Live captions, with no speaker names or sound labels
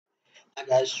Hi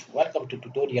guys, welcome to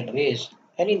tutorial Rays,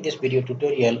 and in this video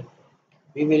tutorial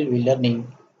we will be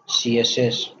learning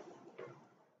CSS.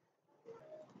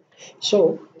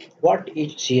 So what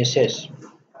is CSS?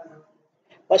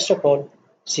 First of all,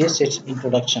 CSS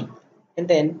introduction, and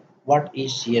then what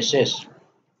is CSS?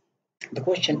 The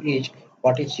question is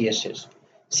what is CSS?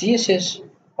 CSS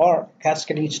or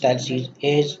Cascading Style Sheet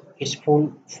as its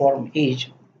full form is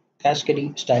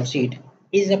Cascading Style Sheet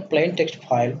is a plain text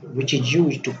file which is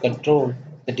used to control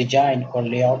the design or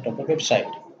layout of a website.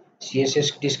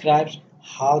 CSS describes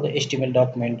how the HTML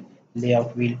document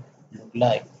layout will look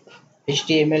like.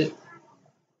 HTML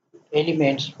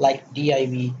elements like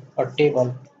div or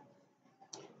table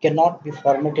cannot be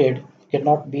formatted,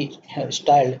 cannot be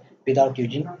styled without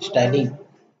using styling.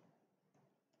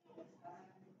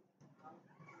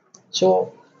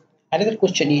 So another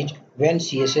question is when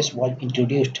CSS was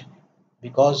introduced,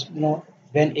 because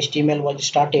when HTML was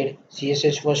started,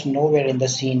 CSS was nowhere in the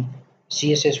scene.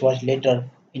 CSS was later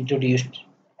introduced,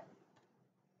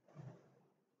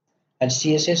 and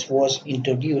CSS was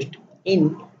introduced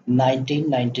in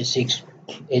 1996.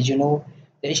 As you know,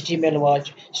 the HTML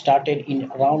was started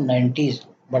in around 90s,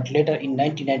 but later in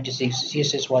 1996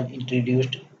 CSS was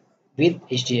introduced with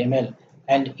HTML,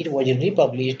 and it was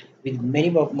republished with many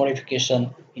modifications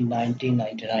in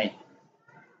 1999.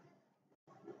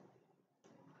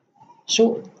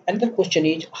 So another question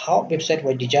is how website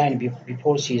was designed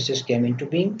before CSS came into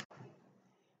being.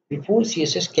 Before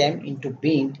CSS came into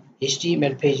being,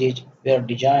 HTML pages were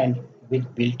designed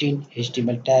with built-in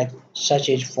HTML tags such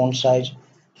as font size,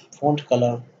 font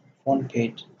color, font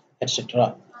weight,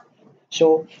 etc.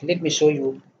 So let me show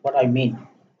you what I mean.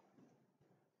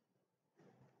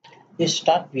 Let's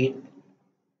start with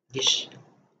this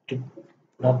to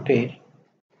notepad.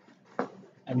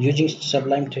 I'm using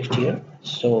Sublime text here.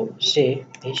 So say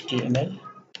HTML,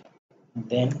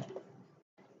 then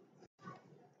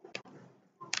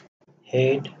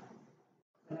head,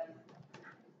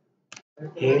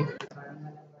 head,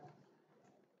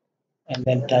 and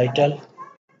then title,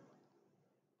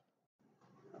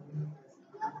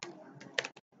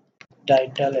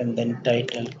 and then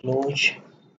title close.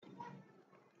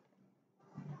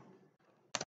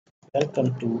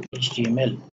 Welcome to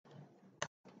HTML.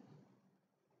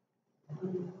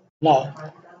 Now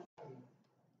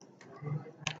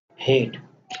head,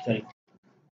 sorry,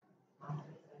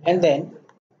 and then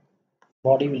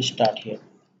body will start here.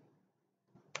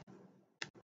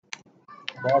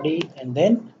 Body and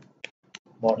then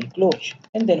body close,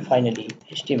 and then finally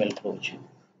HTML close.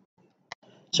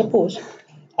 Suppose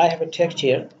I have a text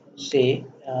here, say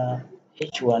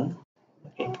H1,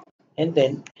 okay, and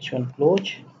then H1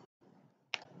 close.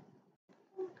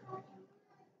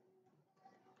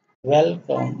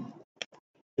 Welcome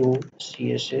to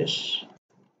CSS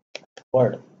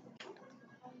Word.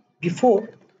 Before,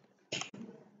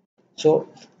 so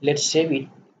let's save it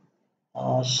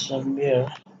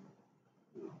somewhere.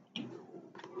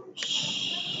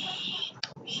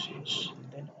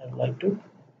 Then I would like to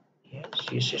here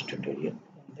CSS tutorial,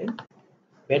 and then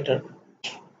better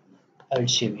I will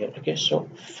save here. Okay, so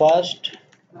first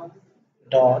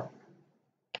dot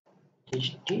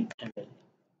html.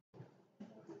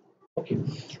 Okay,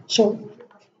 so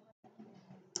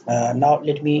now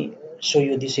let me show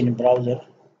you this in browser.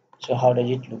 So how does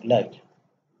it look like?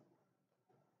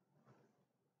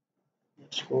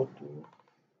 Let's go to,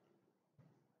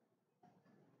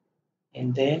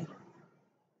 and then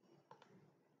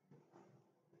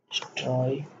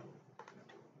destroy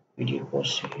video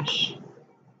process.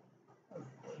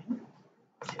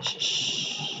 This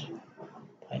is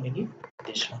finally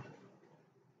this one.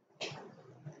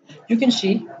 You can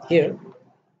see here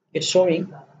it's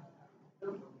showing.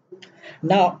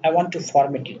 Now I want to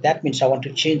format it. That means I want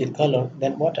to change the color.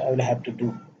 Then what I will have to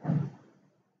do?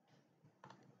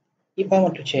 If I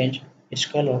want to change its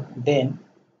color, then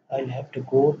I'll have to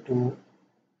go to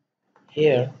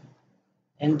here,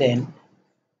 and then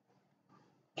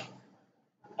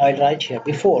I'll write here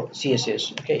before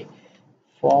CSS. Okay,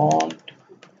 font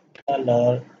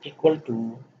color equal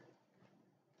to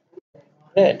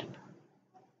red,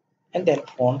 and then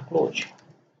font close.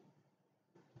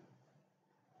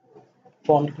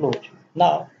 Font close.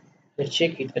 Now let's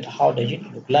check it that how does it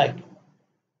look like.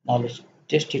 Now let's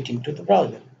test it into the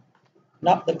browser.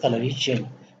 Now the color is changed.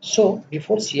 So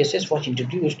before CSS was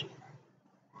introduced,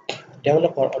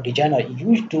 developer or designer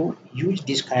used to use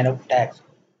this kind of tags.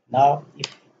 Now if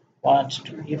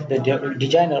the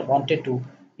designer wanted to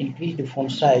increase the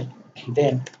font size,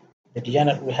 then the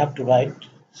designer will have to write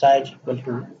size equal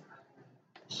to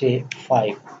say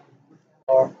 5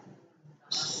 or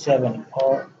 7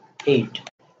 or 8.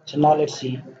 So now let's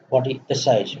see what is the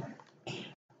size.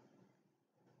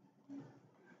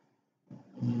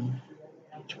 Mm,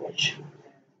 let's watch.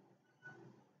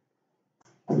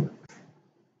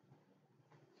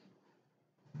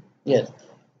 Yes.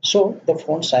 So the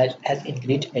font size has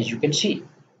increased as you can see,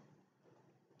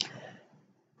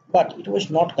 but it was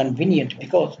not convenient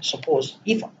because suppose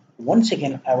if once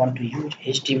again I want to use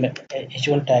HTML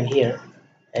H1 tag here,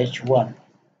 H1,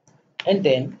 and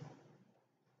then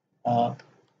uh,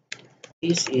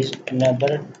 this is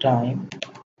another time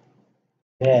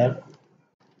where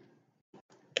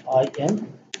I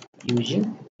am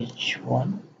using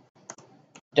H1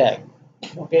 tag.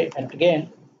 Okay, and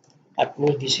again I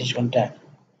close this H1 tag.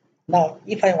 Now,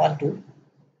 if I want to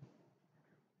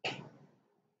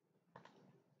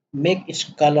make its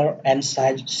color and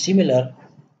size similar,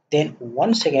 then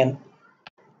once again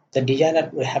the designer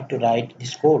will have to write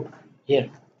this code here.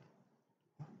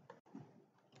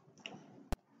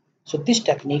 So this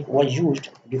technique was used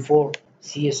before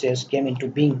CSS came into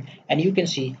being, and you can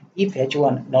see if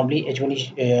H1, normally H1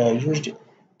 is used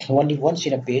only once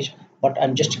in a page, but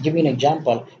I'm just giving an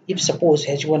example. If suppose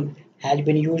H1 has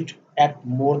been used at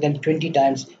more than 20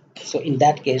 times, so in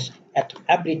that case, at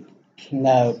every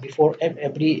before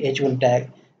every H1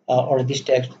 tag or this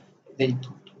text, the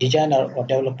designer or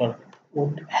developer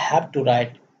would have to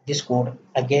write this code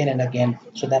again and again.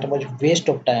 So that was waste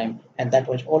of time, and that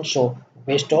was also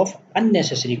waste of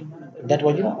unnecessary. That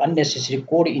was unnecessary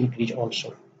code increase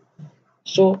also.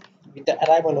 So with the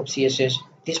arrival of CSS,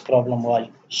 this problem was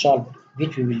solved,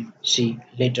 which we will see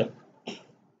later.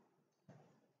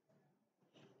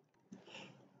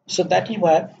 So that is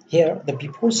why here the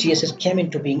before CSS came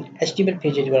into being, HTML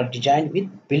pages were designed with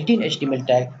built-in HTML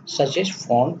tags such as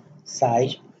font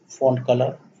size, font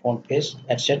color, font face,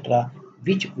 etc.,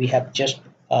 which we have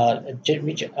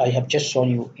which I have just shown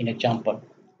you in example.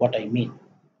 What I mean.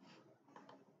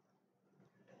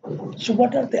 So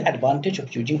what are the advantages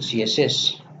of using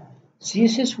CSS?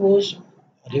 CSS was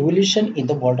revolution in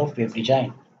the world of web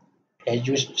design. As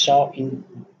you saw in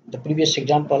the previous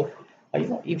example,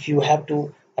 if you have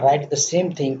to write the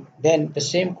same thing, then the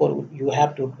same code you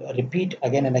have to repeat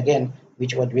again and again,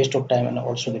 which was waste of time and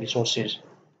also the resources.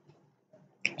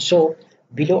 So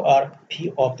below are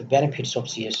few of the benefits of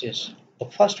CSS. The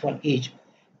first one is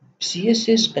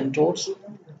CSS controls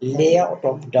layout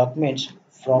of documents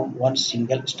from one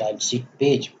single style sheet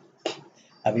page.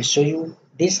 I will show you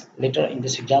this later in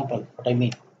this example, what I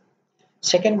mean.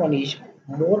 Second one is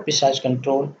more precise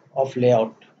control of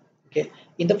layout. Okay,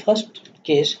 in the first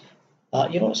case,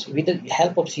 with the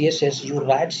help of CSS, you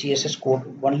write CSS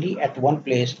code only at one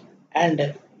place,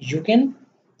 and you can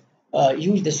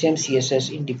use the same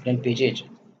CSS in different pages.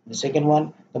 The second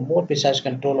one, the more precise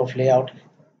control of layout.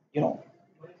 You know,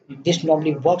 this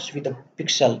normally works with a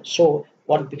pixel. So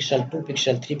one pixel, two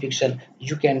pixel, three pixel,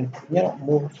 you can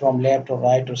move from left or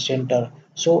right or center.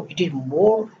 So it is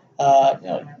more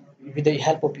with the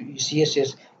help of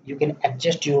CSS, you can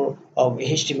adjust your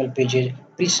HTML pages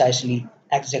precisely,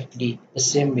 exactly the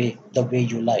same way, the way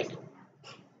you like.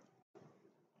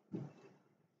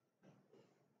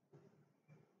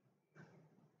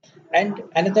 And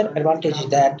another advantage is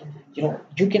that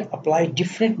you can apply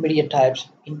different media types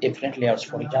in different layouts.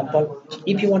 For example,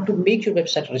 if you want to make your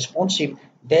website responsive,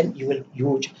 then you will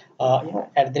use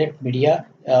at that media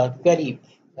query,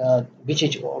 which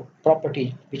is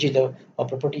property, which is the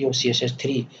property of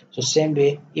CSS3. So same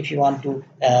way, if you want to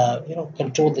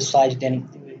control the size,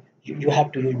 then you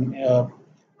have to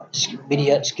use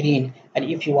media screen, and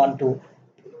if you want to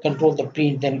control the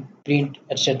print, then print,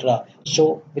 etc.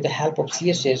 So with the help of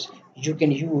CSS, you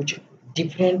can use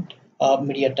different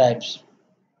media types.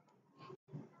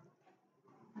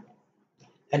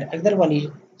 And another one is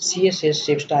CSS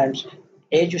saves times.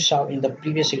 As you saw in the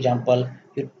previous example,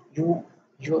 you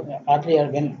earlier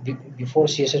before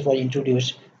CSS was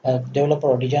introduced, developer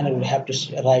or designer will have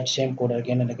to write same code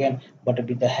again and again. But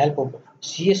with the help of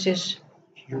CSS,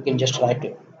 you can just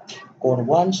write code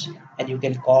once, and you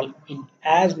can call in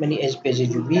as many as pages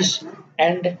you wish.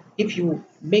 And if you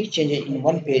make changes in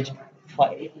one page,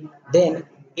 then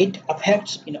it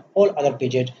affects in all other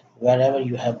pages wherever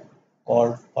you have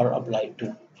called or applied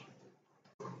to.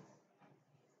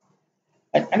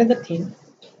 And another thing,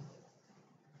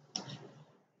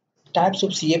 types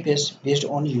of CFS based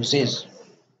on usage.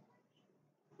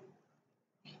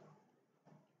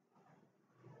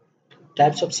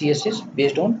 Types of CSS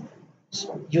based on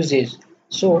usage.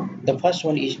 So the first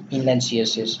one is inline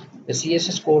CSS. The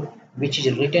CSS code which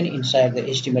is written inside the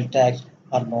HTML tags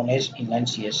are known as inline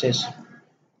CSS.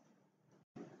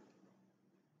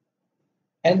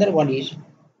 Another one is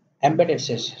embedded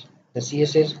CSS. The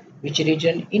CSS which is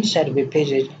written inside web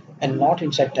pages and not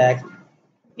inside tags.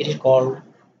 It is called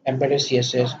embedded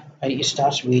CSS, and it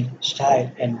starts with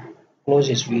style and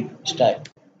closes with style.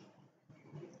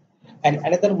 And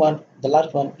another one, the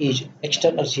last one is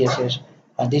external CSS.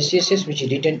 This CSS which is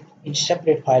written in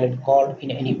separate file and called in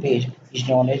any page is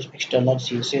known as external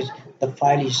CSS. The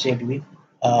file is saved with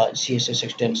CSS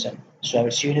extension. So I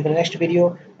will see you in the next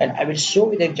video, and I will show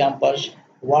with examples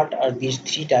what are these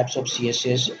three types of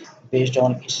CSS based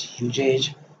on its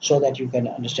usage so that you can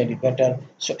understand it better.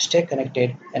 So stay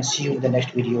connected and see you in the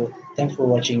next video. Thanks for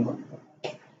watching.